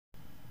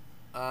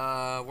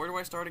Where do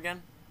I start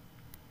again?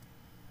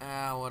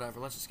 Whatever,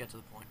 let's just get to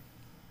the point.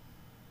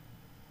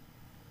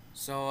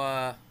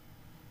 So,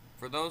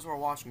 for those who are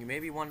watching, you may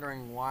be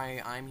wondering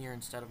why I'm here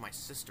instead of my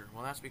sister.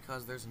 Well, that's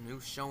because there's a new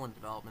show in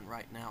development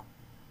right now.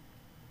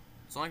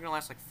 It's only gonna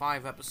last like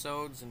 5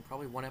 episodes, and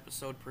probably 1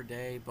 episode per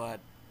day, but,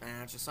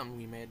 it's just something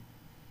we made.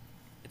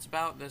 It's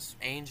about this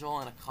angel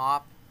and a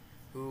cop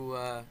who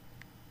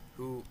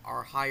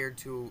are hired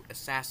to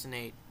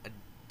assassinate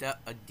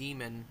a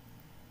demon,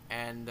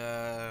 and,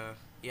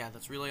 yeah,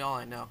 that's really all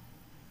I know.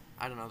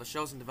 I don't know, the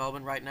show's in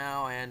development right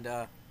now,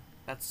 and,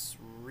 that's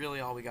really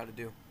all we gotta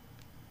do.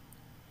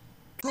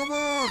 Come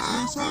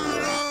on, say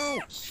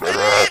it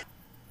out!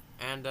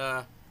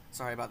 And,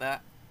 sorry about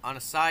that. On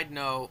a side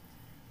note,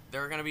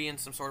 they're gonna be in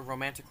some sort of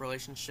romantic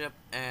relationship,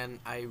 and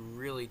I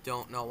really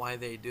don't know why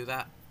they do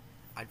that.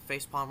 I'd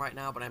facepalm right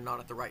now, but I'm not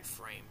at the right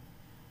frame.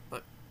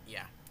 But,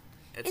 yeah.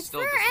 It's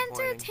still for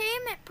disappointing.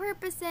 entertainment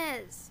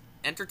purposes.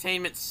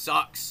 Entertainment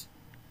sucks.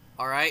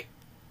 Alright?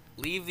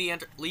 Leave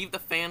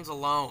the fans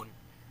alone.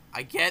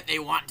 I get they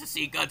want to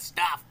see good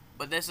stuff,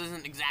 but this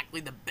isn't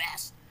exactly the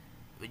best.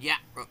 But yeah,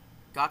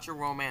 Gotcha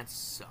Romance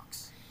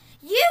sucks.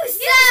 You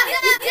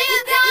suck, you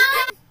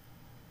ding-dong!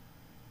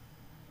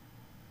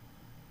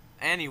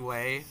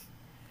 Anyway,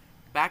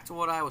 back to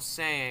what I was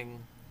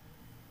saying.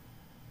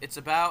 It's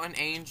about an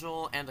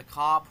angel and a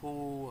cop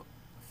who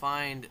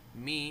find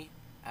me,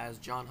 as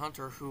John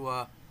Hunter, who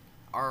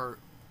are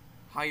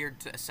hired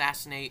to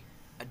assassinate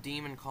a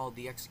demon called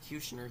the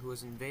Executioner who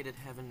has invaded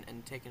heaven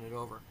and taken it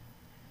over.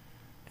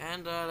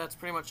 And that's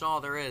pretty much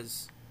all there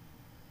is.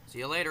 See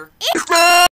you later.